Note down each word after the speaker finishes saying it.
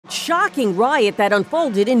shocking riot that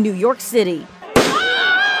unfolded in New York City.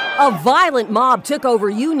 A violent mob took over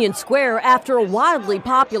Union Square after a wildly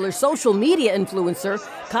popular social media influencer,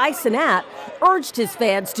 Kai Cenat, urged his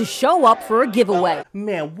fans to show up for a giveaway.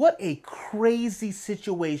 Man, what a crazy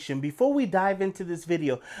situation. Before we dive into this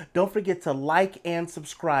video, don't forget to like and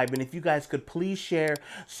subscribe. And if you guys could please share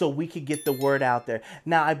so we could get the word out there.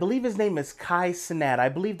 Now, I believe his name is Kai Cenat. I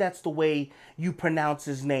believe that's the way you pronounce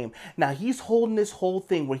his name. Now, he's holding this whole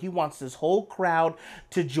thing where he wants this whole crowd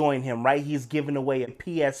to join him, right? He's giving away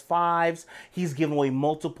PS5s. He's giving away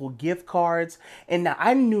multiple gift cards. And now,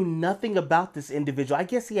 I knew nothing about this individual. I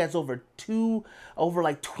guess he has over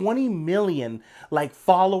 20 million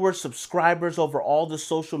followers, subscribers over all the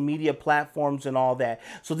social media platforms and all that.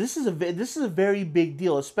 So this is a very big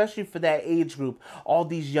deal, especially for that age group, all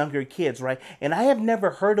these younger kids, right? And I have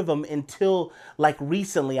never heard of him until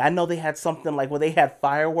recently. I know they had something where they had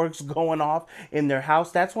fireworks going off in their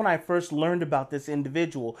house. That's when I first learned about this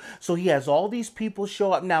individual. So he has all these people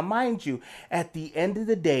show up. Now, mind you, at the end of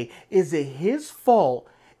the day, is it his fault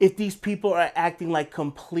if these people are acting like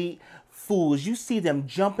complete fools? You see them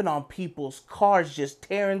jumping on people's cars, just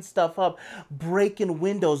tearing stuff up, breaking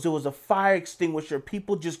windows. There was a fire extinguisher,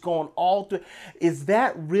 people just going all through. Is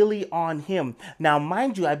that really on him? Now,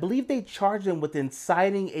 mind you, I believe they charged him with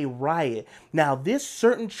inciting a riot. Now, this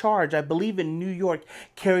certain charge, I believe in New York,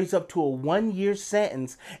 carries up to a 1-year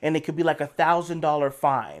sentence, and it could be like $1,000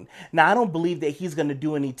 fine. Now, I don't believe that he's going to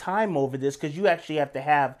do any time over this, because you actually have to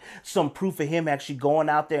have some proof of him actually going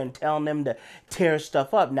out there and telling them to tear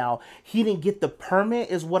stuff up. Now, he didn't get the permit,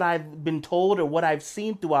 is what I've been told, or what I've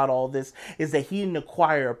seen throughout all this, is that he didn't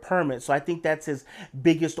acquire a permit. So I think that's his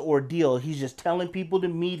biggest ordeal. He's just telling people to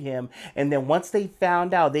meet him, and then once they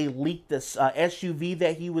found out, they leaked this SUV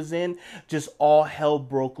that he was in, just all hell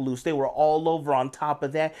broke loose. They were all over on top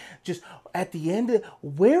of that. Just at the end of,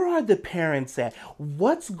 where are the parents at?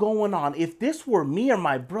 What's going on? If this were me or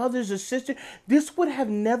my brothers or sister, this would have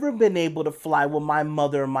never been able to fly with my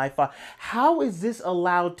mother or my father. How is this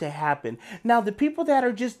allowed to happen? Now, the people that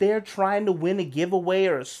are just there trying to win a giveaway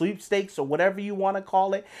or a sweepstakes or whatever you want to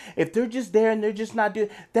call it, if they're just there and they're just not doing,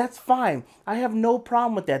 that's fine. I have no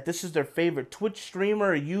problem with that. This is their favorite Twitch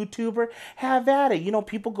streamer or YouTuber. Have at it. You know,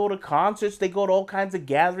 people go to concerts, they go to all kinds of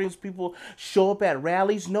gatherings, people show up at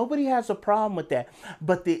rallies. Nobody has a problem with that.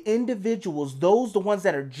 But the individuals, the ones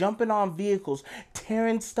that are jumping on vehicles,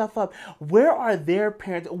 tearing stuff up, where are their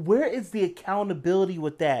parents? Where is the accountability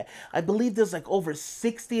with that? I believe there's over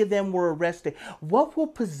 60 of them were arrested. What will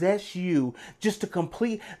possess you just to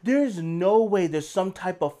complete? There's no way there's some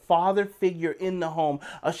type of father figure in the home,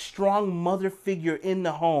 a strong mother figure in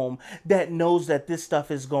the home that knows that this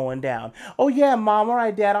stuff is going down. Oh yeah, mom, all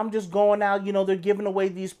right, dad, I'm just going out, you know, they're giving away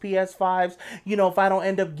these PS5s. You know, if I don't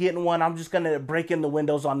end up getting one, I'm just gonna break in the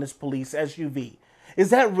windows on this police SUV.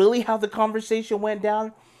 Is that really how the conversation went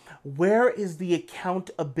down? Where is the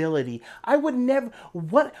accountability? I would never,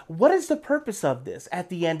 what is the purpose of this at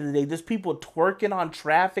the end of the day? There's people twerking on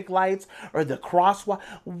traffic lights or the crosswalk.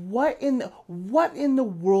 What in the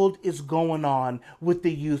world is going on with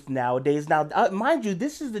the youth nowadays? Now, mind you,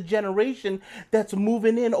 this is the generation that's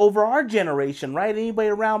moving in over our generation, right? Anybody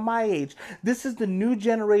around my age. This is the new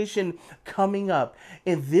generation coming up.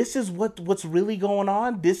 And this is what's really going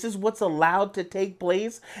on. This is what's allowed to take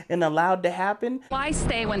place and allowed to happen. Why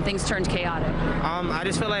stay when things turned chaotic? I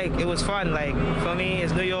just feel like it was fun. For me,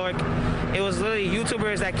 it's New York. It was literally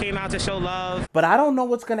YouTubers that came out to show love. But I don't know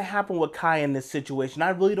what's going to happen with Kai in this situation. I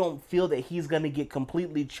really don't feel that he's going to get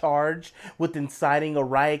completely charged with inciting a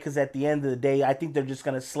riot, because at the end of the day, I think they're just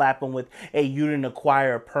going to slap him with, hey, you didn't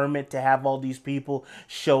acquire a permit to have all these people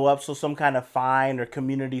show up. So some kind of fine or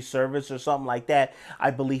community service or something like that,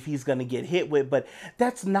 I believe he's going to get hit with. But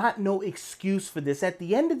that's not no excuse for this. At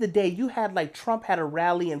the end of the day, you had Trump had a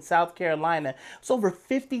rally in South Carolina. It's over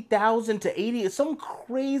 50,000 to 80, some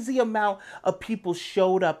crazy amount of people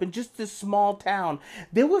showed up in just this small town.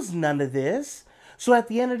 There was none of this. So at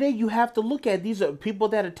the end of the day, you have to look at, these are people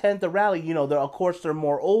that attend the rally. You know, of course, they're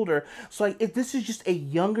more older. So if this is just a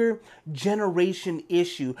younger generation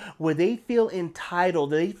issue where they feel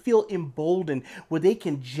entitled, they feel emboldened, where they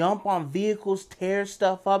can jump on vehicles, tear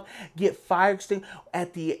stuff up, get fire extinguished.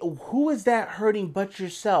 Who is that hurting but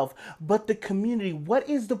yourself, but the community? What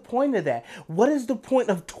is the point of that? What is the point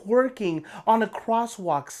of twerking on a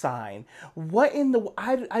crosswalk sign? What in the,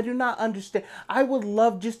 I do not understand. I would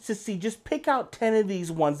love just to see, just pick out 10 10 of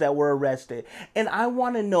these ones that were arrested. And I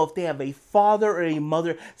want to know if they have a father or a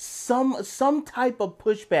mother, some type of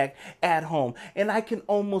pushback at home. And I can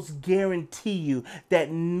almost guarantee you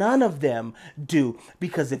that none of them do.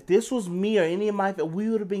 Because if this was me or any of my family, we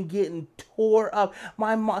would have been getting tore up.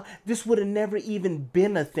 My mom, this would have never even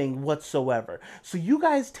been a thing whatsoever. So you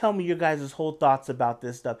guys tell me your guys' whole thoughts about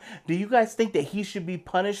this stuff. Do you guys think that he should be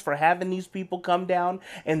punished for having these people come down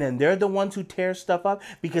and then they're the ones who tear stuff up?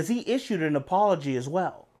 Because he issued an apology as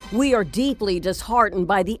well. We are deeply disheartened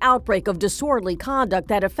by the outbreak of disorderly conduct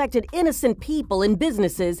that affected innocent people and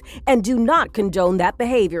businesses and do not condone that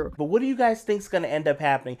behavior. But what do you guys think is going to end up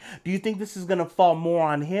happening? Do you think this is going to fall more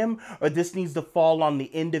on him, or this needs to fall on the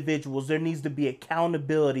individuals? There needs to be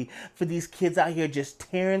accountability for these kids out here just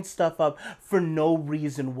tearing stuff up for no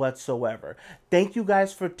reason whatsoever. Thank you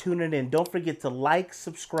guys for tuning in. Don't forget to like,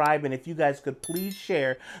 subscribe, and if you guys could please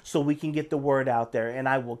share so we can get the word out there. And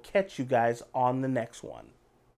I will catch you guys on the next one.